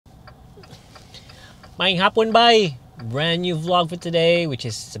Maing hapon bay! Brand new vlog for today, which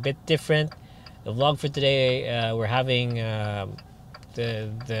is a bit different. The vlog for today, we're having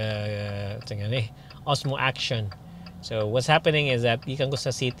Osmo action. So what's happening is that you can go sa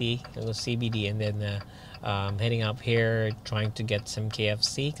city, you can go CBD, and then heading up here, trying to get some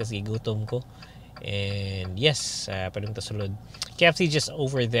KFC kasi gutom ko. And yes, padung tasulod. KFC just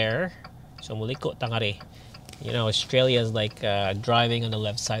over there. So muliko tangari. You know, Australia is like driving on the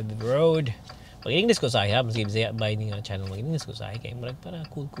left side of the road. Mag-English ko sa iya, maski BISAYA BAI ni nga channel, mag-English ko sa iya, kaya marag para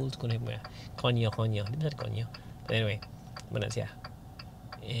cool ko na yung konyo, di ba konyo? But anyway, muna siya.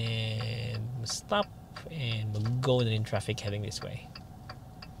 And stop, and mag-go na in traffic heading this way.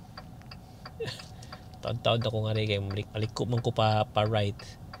 Taod-taod ako nga rin, kaya malikop man ko pa right.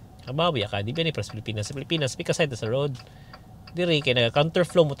 Kabawi ka, di ba ni Pras Pilipinas? Sa Pilipinas, pick aside sa road. Di rin, kaya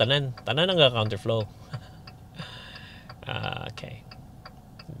nag-counterflow mo tanan. Tanan ang counterflow. Okay.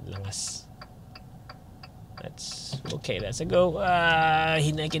 Langas. Let's go.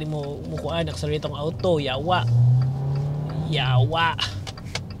 Hinay kini mo mukuan accelerate ang auto. Yawa.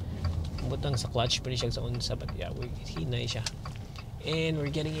 Butang sa clutch pa siya sa unsa, but yeah, hinay siya. And we're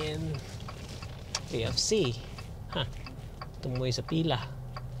getting in KFC. Tumuy sa pila.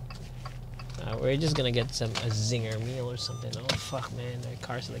 We're just gonna get a zinger meal or something. Oh fuck man, the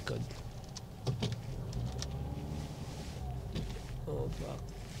car's like good. Oh fuck.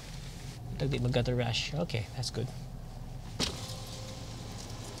 Di mag-gutter rash. Okay, that's good.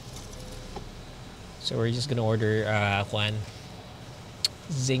 So we're just gonna order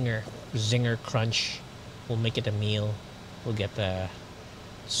zinger crunch. We'll make it a meal. We'll get the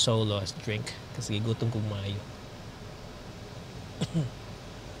solo as drink kasi gutom kong maayo.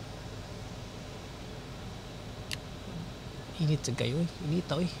 Init sa gayo. Init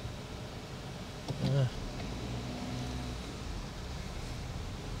ako eh.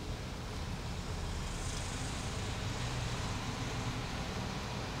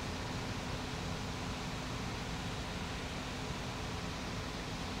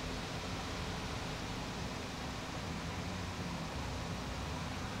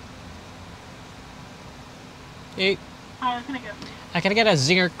 Hey. Hi, what can I get? Can I get a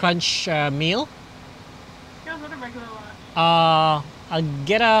zinger crunch meal? Yeah, what a regular lunch.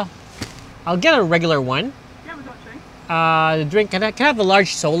 I'll get a regular one. Yeah, we got drink. The drink. Can I have a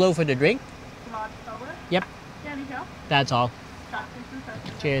large solo for the drink? Large solo? Yep. Yeah, any help? That's all.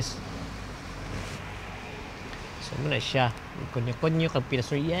 Cheers. So muna siya. Kunyo kag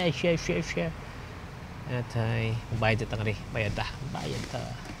pinasor. Yeah, share. At ay bayad ta ngari. Bayad ta.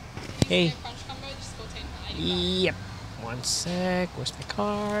 Hey. Yep. One sec. Where's my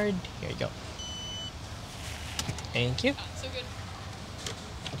card? Here you go. Thank you. So good.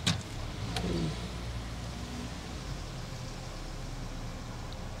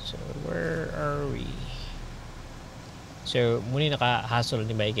 So where are we? So muna naka-hustle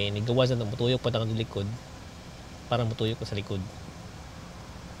ni Bay kay nigawas na mutuyok pa ta likod. Parang mutuyok pa sa likod.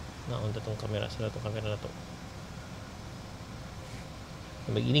 Naon tong camera sa camera na to.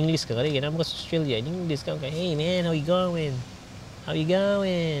 Mag-English ka kaya naman ka sa Australia. English ka kaya, hey man, how you going? Tayo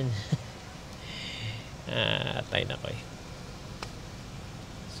na ko eh.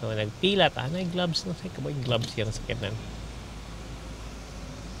 So nagpila ta. Gloves na. Say ka ba yung gloves yan sa sakyanan?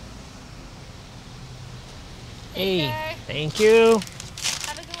 Hey, thank you.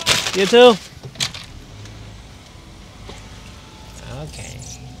 Have a good one. You too. Okay,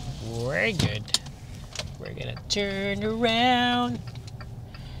 we're good. We're gonna turn around.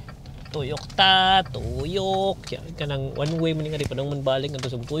 Tuyok. Kanang one way man nga rin. Padang man balik. Ito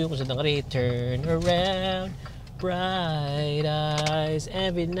sa tuyok. Sa tangari. Turn around. Bright eyes.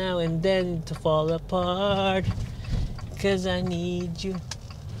 Every now and then to fall apart. Cause I need you.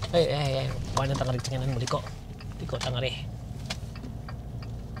 Ay. Paano tangari tinganan mo? Liko tangari.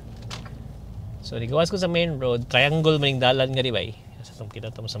 So, nigawas ko sa main road. Triangle maning dalan nga rin ba eh. Sa itong kita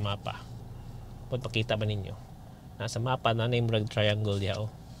sa mapa. Pwede pakita ba ninyo? Nasa mapa na yung triangle diya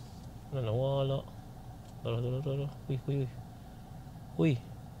oh. Nawala. Tara. Uy.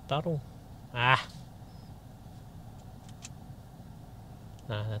 Tarong.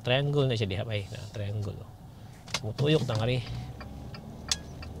 Na triangle na siya diha bay. Na triangle. Mutuyok na nga rin.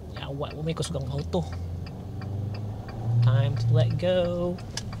 Yawa. May kusugang auto. Time to let go.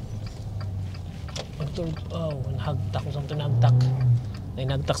 Nahagtak ko sa nahagtak. Ay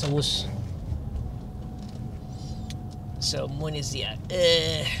nagtak sa bus. So, muna siya.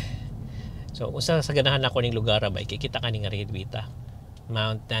 So, usa sa ganahan ako ning lugar ba, kikita ka ning Ridwita.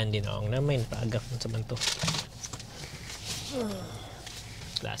 Mount Dandenong na may paagak sa manto.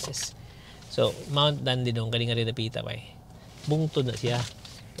 Glasses. So, Mount Dandenong kaning Ridwita ba. Bungtod na siya.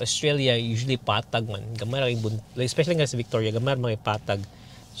 Australia usually patag man. Gamay ra especially nga sa Victoria, gamay mga patag.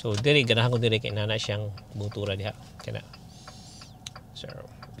 So diri ganahan ko diri kay nana siyang butura diha. Kana. So,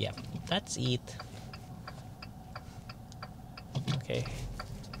 yeah. That's it. Okay.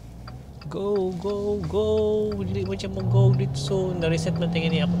 Go, go, go. Hindi mo siya mag-go dito. Na-reset man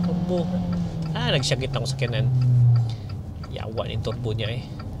tingin niya ako turbo. Nagsiyagit ako sa kanan. Yawa yung turbo niya eh.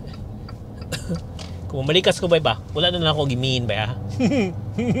 Kung malikas ko ba ba? Wala na lang ako gimin ba ha?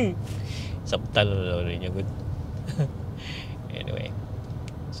 Sabtal rin niya good. Anyway.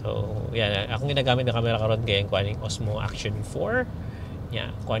 So, yan. Akong ginagamit na camera karon kaya yung Osmo Action 4.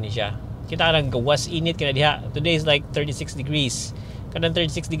 Yeah, kuha ni siya. Kita lang gawas init kaya diha. Today is like 36 degrees. Kanang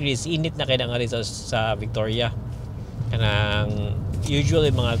 36 degrees, init na kaya nga rin sa Victoria. Kanang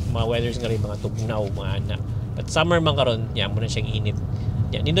usually mga weathers nga rin, mga tugnaw, mga anak. But summer man karon, yan mo na siyang init.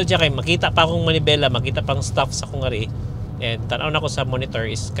 Yan, nindot siya kay makita pa akong manibela, makita pang stuff sa akong ngari. And tanaw na ko sa monitor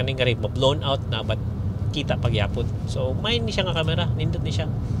is kaning ngari, ma-blown out na, but kita pagyapon. So, main ni siya nga camera, nindot ni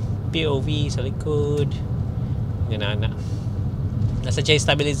siya. POV sa likod. Ganana. Nasa siya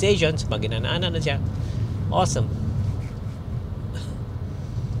stabilization, so maginana-ana na siya. Awesome.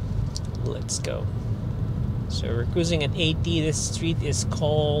 Let's go. So we're cruising at 80. This street is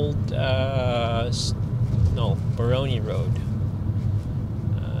called Boronia Road.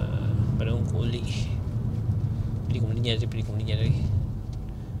 Parang kuli. Pili ko linya rin.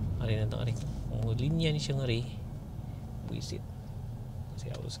 Ari na ito, ari. Kung linya ni siya nga rin. Buisit.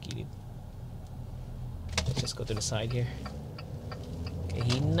 Kasi I was kilid. Let's go to the side here. Kaya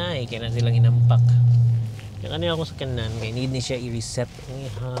hinay. Kaya na silang hinampak. Kaya kanina ako sa kanan. Kaya need ni siya i-reset ang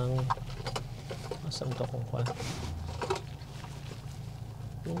ihang. Asam to kung kwan.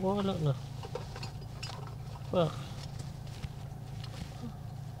 Wala na. Fuck.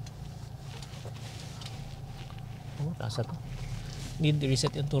 Tasa to. Need to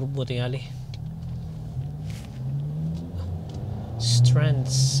reset yung turbo tingali.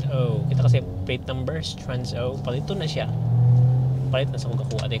 Strands O. Kita kasi plate number. Strands O. Palito na siya. Palit na sa kong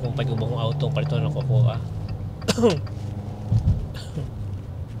kakuha. Dahil kung pag-ubang kong auto, palito na kukuha.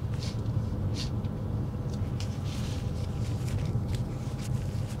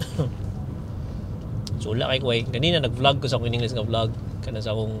 So wala kay kuway. Ganina nag-vlog ko sa akong English nga vlog. Kana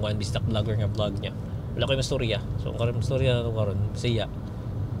sa akong bisdakvlagger nga vlog niya. Wala ko yung storya. So ang storya na ito karon Bisaya.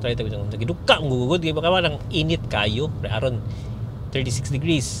 Try tayo yung nagidukka ang gugugod. Kaya baka man ang init kayo. Aron 36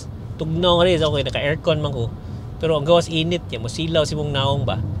 degrees. Tugnaw nga rin. So okay, naka-aircon man ko. Pero ang gawas init niya. Masilaw si mong naong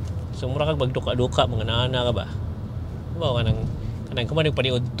ba. So mura kag magduka-duka. Mga nana ka ba. Diba kanang kumanig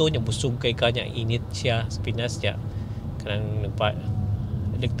paniod to niya. Busog kay kanya. Init siya sa Pinas niya. Kanang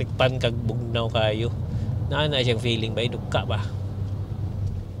nagtikpan kag bugnaw kayo. Naana siyang feeling ba. Duka ba.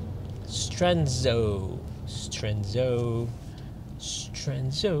 Stranzo.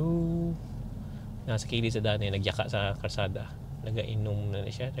 Nasa kilid sa daan nagyaka sa karsada. Nagainom na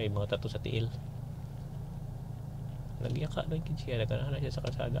siya. May mga tattoo sa tiil. Nagyaka na siya. Nagkanahan siya sa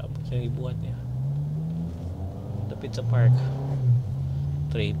karsada. Sa ibuhat niya. Tapit sa park.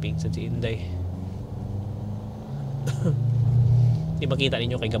 Tripping sa si Inday. Di makita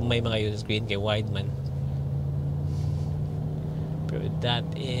ninyo kay gamay mga yun sa screen. Kay wide man. Pero that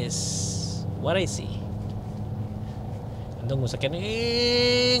is what I see. Andong mo sakyan.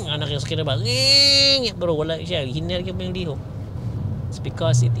 Anak yung sakyan na ba? Pero wala siya. Hinar ka ba yung liho? It's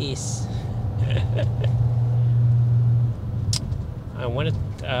because it is. I wanted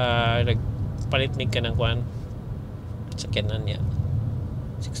nagpalit mig ka ng kwan. Sakyanan niya.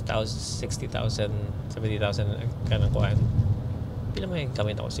 6,000, 60,000, 70,000 ka ng kwan. Pila may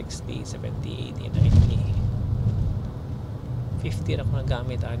gamit ako? 60, 70, 80, 90. 50 na ako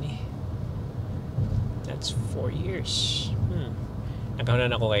nagamit ani. That's 4 years.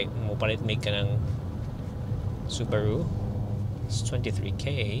 Nagkahunan ako kay mupalit make ka ng Subaru. It's 23k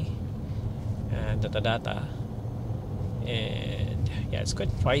and data and yeah, it's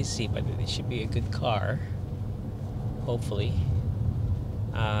quite pricey but it should be a good car hopefully.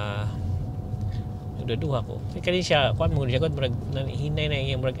 Nagduduha ko kaya siya kuan mo siya kung hinay na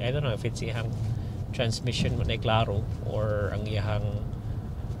yung I don't know if it's yung transmission mo na klaro or ang iyang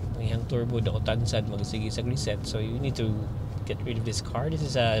turbo daw tansad magsige sa reset, so you need to get rid of this car. This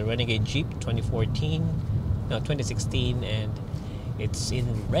is a Renegade Jeep 2016 and it's in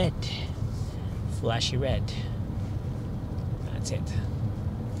red, flashy red. That's it.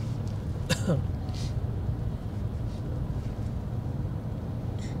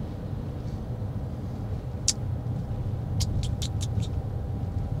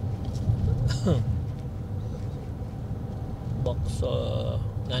 Box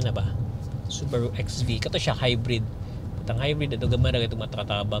nana ba Subaru XV kato siya hybrid Tang hybrid ito gamay ra itong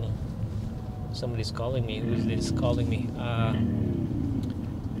matakatabang. Somebody's calling me. Who is this calling me?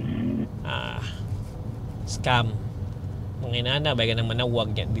 Scam. Mga inana ba ganang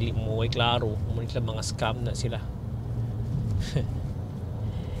manawag yan, dili mo way klaro. Munit lang mga scam na sila.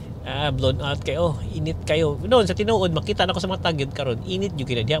 Blown out kayo. Init kayo. Noon sa tinuod makita na ko sa mga tagid karon. Init jud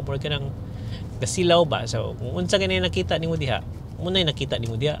kila diha por kanang gasilaw ba. So kung unsa ganay nakita nimo diha, munay nakita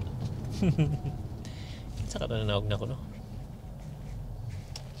nimo diha. Sa katanawag na ko no.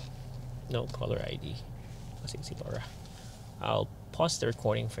 No caller ID. Kasi si Laura. I'll pause the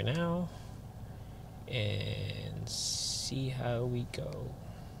recording for now and see how we go.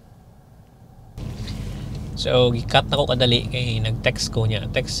 So, gikat na ko kadali kay nag-text ko niya.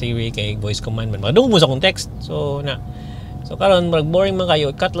 Text Siri kay voice command man. Madung mo sa akong text. So, karon mag-boring man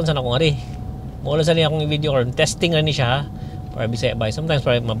kayo. Cut lang sa akong ari. Mula sa niya akong video karon. Testing na ni siya. Para Bisaya Bay. Sometimes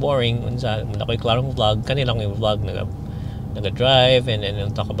para ma-boring. Unsa, mula ko klarong vlog. Kanila akong vlog. Nag-drive and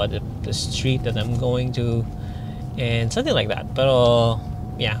then talk about the street that I'm going to. And something like that. Pero,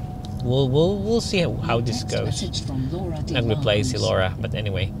 yeah. We'll see how this goes. Nag-reply si Laura. But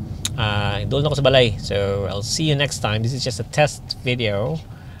anyway. Doon ako sa balay. So, I'll see you next time. This is just a test video.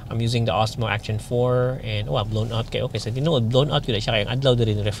 I'm using the Osmo Action 4 and blown out kayo. Okay, so blown out yun siya kayang adlaw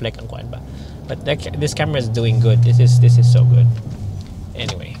din reflect ang kuan ba. But this camera is doing good. This is so good.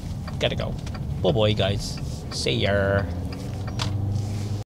 Anyway, gotta go. Boy guys. See ya.